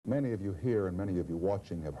Many of you here and many of you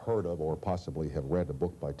watching have heard of or possibly have read a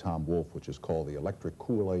book by Tom Wolfe, which is called the Electric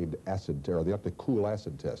Kool-Aid Acid, or the Electric Cool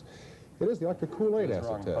Acid Test. It is the Electric Kool-Aid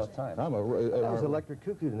Acid Test. Both times. That was Electric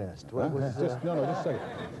Cuckoo Nest. What was, just a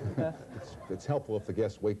second. It's helpful if the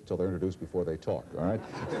guests wait until they're introduced before they talk, all right?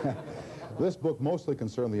 This book mostly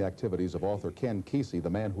concerned the activities of author Ken Kesey, the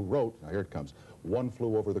man who wrote, now here it comes, One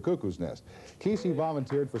Flew Over the Cuckoo's Nest. Kesey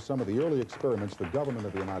volunteered for some of the early experiments the government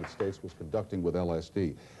of the United States was conducting with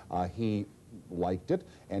LSD. He liked it,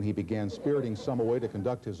 and he began spiriting some away to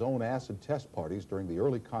conduct his own acid test parties during the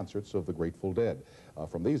early concerts of the Grateful Dead.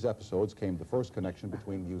 From these episodes came the first connection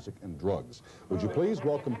between music and drugs. Would you please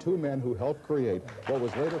welcome two men who helped create what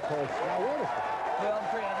was later called... Well,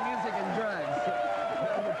 create music and drugs.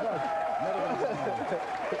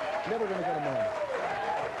 Never going to get a moment.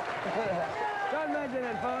 Don't mention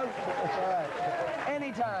it, folks. All right.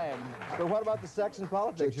 Anytime. So what about the sex and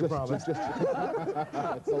politics you promised? It's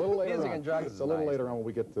a little later Music on. and drugs It's a little later on when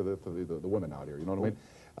we get to the women out here, you know what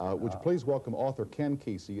I mean? Would you please welcome author Ken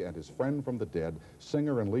Kesey and his friend from the dead,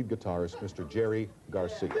 singer and lead guitarist, Mr. Jerry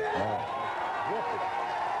Garcia.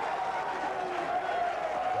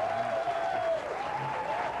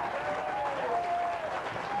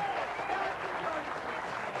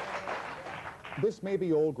 This may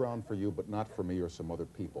be old ground for you, but not for me or some other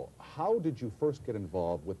people. How did you first get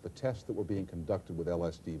involved with the tests that were being conducted with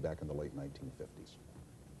LSD back in the late 1950s?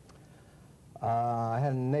 I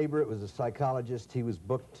had a neighbor, it was a psychologist. He was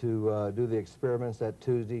booked to do the experiments that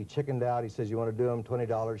Tuesday. He chickened out. He says, you want to do them?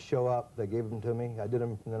 $20, show up. They gave them to me. I did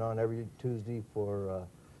them from then on every Tuesday for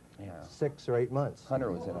 6 or 8 months.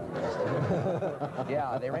 Hunter was in on those too.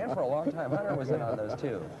 Yeah, they ran for a long time. Hunter was in on those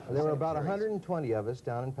too. There were about 120 of us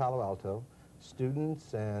down in Palo Alto,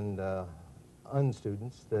 students and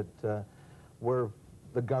unstudents that were,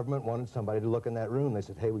 the government wanted somebody to look in that room. They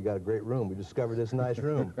said, hey, we got a great room. We discovered this nice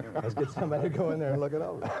room. Let's get somebody to go in there and look it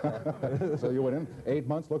over. So you went in, 8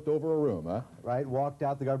 months, looked over a room, huh? Right, walked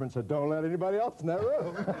out, the government said, don't let anybody else in that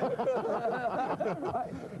room.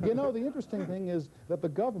 Right. You know, the interesting thing is that the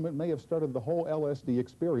government may have started the whole LSD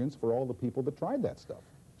experience for all the people that tried that stuff,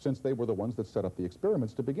 since they were the ones that set up the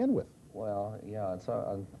experiments to begin with. Well, yeah, it's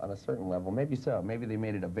on a certain level. Maybe so. Maybe they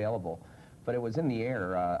made it available. But it was in the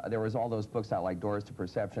air. There was all those books out like Doors to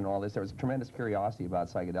Perception, all this. There was tremendous curiosity about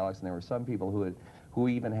psychedelics, and there were some people who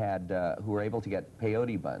even had, who were able to get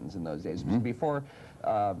peyote buns in those days, before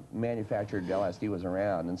manufactured LSD was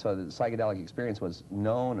around. And so the psychedelic experience was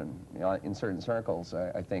known in certain circles,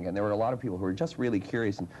 I think. And there were a lot of people who were just really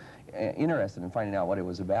curious and interested in finding out what it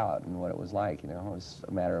was about and what it was like. You know, it was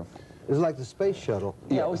a matter of... It was like the space shuttle.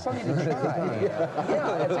 Yeah, it was something to try. Yeah,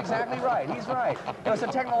 that's exactly right. He's right. It was a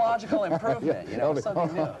technological improvement, you know,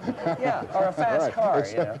 something new. Yeah, or a fast car,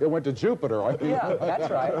 you know. It went to Jupiter, I mean. Yeah, that's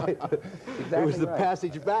right. Exactly. It was the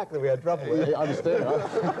passage back that we had trouble with. I understand, huh?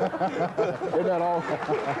 Isn't that all?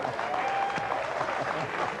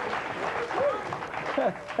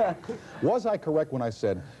 Was I correct when I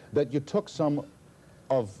said that you took some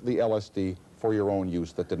of the LSD for your own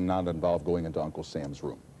use that did not involve going into Uncle Sam's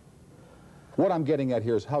room? What I'm getting at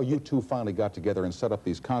here is how you two finally got together and set up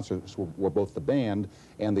these concerts where both the band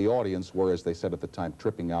and the audience were, as they said at the time,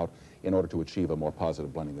 tripping out in order to achieve a more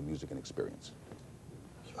positive blending of music and experience.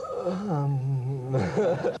 Is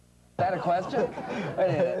that a question?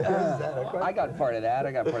 I got part of that.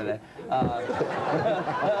 I got part of that.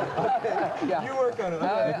 Yeah. You work on it.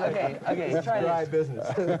 Okay. Try dry business.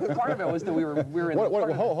 Part of it was that we were in. What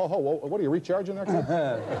are you recharging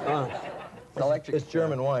there? Electric. It's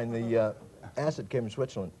German wine. The acid came from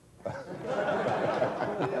Switzerland. Go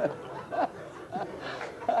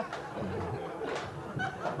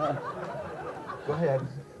ahead.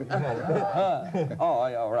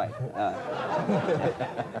 All right.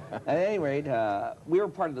 At any rate, we were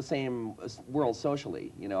part of the same world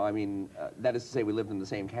socially, you know. I mean, that is to say, we lived in the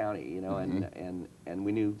same county, you know, and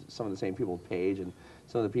we knew some of the same people, Page, and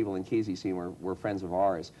some of the people in Kesey scene were friends of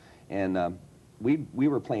ours. And we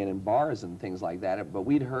were playing in bars and things like that, but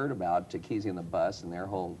we'd heard about Kesey and the Bus and their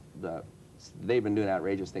whole, they've been doing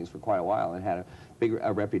outrageous things for quite a while and had a big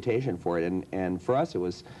reputation for it. And for us,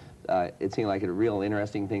 it seemed like a real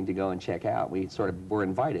interesting thing to go and check out. We sort of were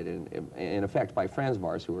invited, in effect, by friends of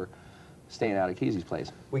ours who were staying out at Kesey's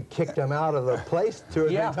place. We kicked them out of the place 2 or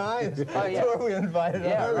 3 times before we invited them.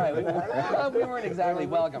 Yeah, right. We weren't exactly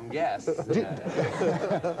welcome guests.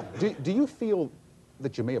 Do you feel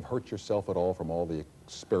that you may have hurt yourself at all from all the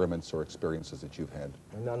experiments or experiences that you've had?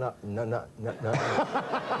 No. No. Not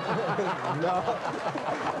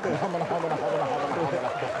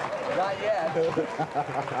yet.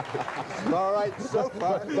 All right, so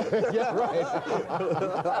far. Yeah, right.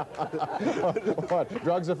 What,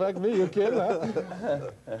 drugs affect me? You kidding, huh?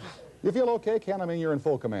 You feel okay, Ken? I mean, you're in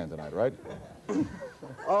full command tonight, right?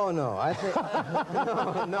 Oh, no, I think,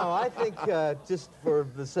 no, I think, just for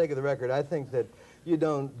the sake of the record, I think that you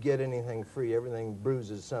don't get anything free. Everything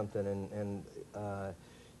bruises something, and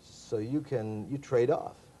so you trade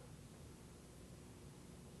off.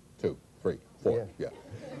 2, 3, 4, yeah.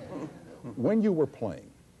 When you were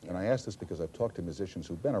playing, and I ask this because I've talked to musicians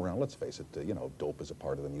who've been around, let's face it, you know, dope is a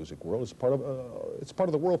part of the music world. It's part of the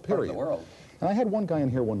world, period. Part of the world. And I had one guy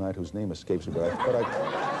in here one night whose name escapes me, but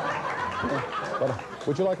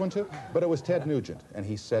would you like one too? But it was Ted Nugent, and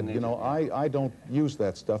he said, you know, I don't use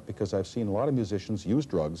that stuff because I've seen a lot of musicians use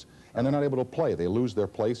drugs, and they're not able to play. They lose their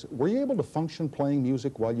place. Were you able to function playing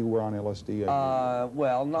music while you were on LSD?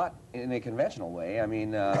 Well, not in a conventional way. I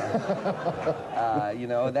mean, you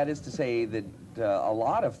know, that is to say that a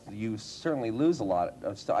lot of you certainly lose a lot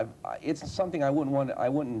of stuff. It's something I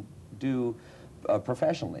wouldn't do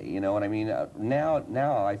professionally, you know what I mean?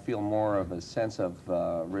 Now I feel more of a sense of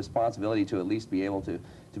responsibility to at least be able to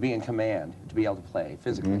be in command, to be able to play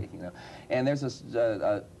physically, you know. And there's this,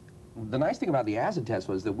 the nice thing about the acid test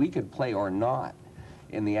was that we could play or not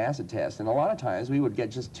in the acid test, and a lot of times we would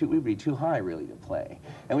get we'd be too high really to play,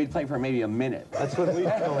 and we'd play for maybe a minute. That's what we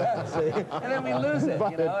call it, see? And then we'd lose it,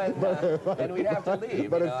 you know, and we'd have to leave.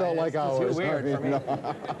 But you it know, felt and like it's hours. too weird for me.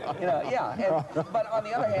 You know, yeah. But on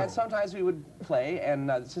the other hand, sometimes we would play,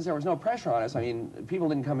 and since there was no pressure on us, I mean, people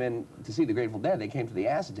didn't come in to see the Grateful Dead. They came to the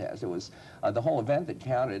acid test. It was the whole event that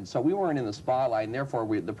counted. So we weren't in the spotlight, and therefore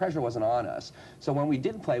the pressure wasn't on us. So when we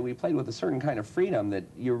did play, we played with a certain kind of freedom that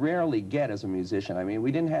you rarely get as a musician. I mean,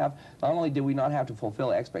 we didn't have. Not only did we not have to fulfill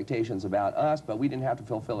expectations about us, but we didn't have to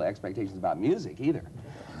fulfill expectations about music either.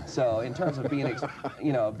 So in terms of being,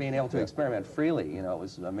 you know, being able to experiment freely, you know, it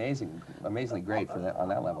was amazingly great for that on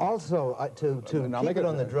that level. Also, to keep it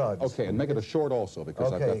on the drugs. Okay, and make it a short also,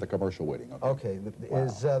 because I've got the commercial waiting. Okay,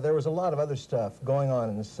 there was a lot of other stuff going on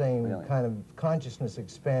in the same kind of consciousness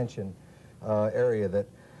expansion area that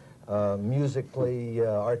musically,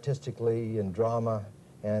 artistically, and drama.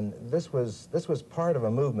 And this was part of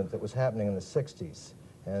a movement that was happening in the 60s,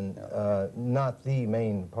 and not the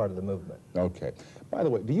main part of the movement. Okay. By the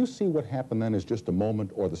way, do you see what happened then as just a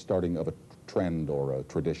moment or the starting of a trend or a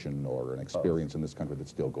tradition or an experience in this country that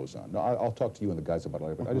still goes on? No, I'll talk to you and the guys about it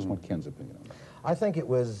later, but I just want Ken's opinion on that. I think it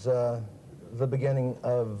was the beginning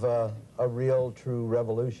of a real, true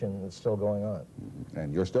revolution that's still going on.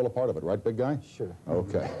 And you're still a part of it, right, big guy? Sure.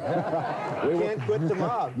 Okay. We can't quit the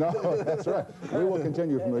mob. No, that's right. We will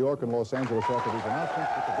continue from New York and Los Angeles after these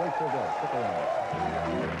announcements. It's a great show, guys. Stick around.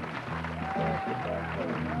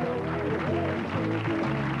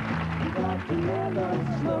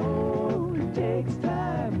 Slow, it takes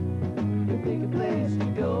time to pick a place to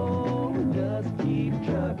go and just keep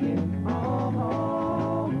trucking on.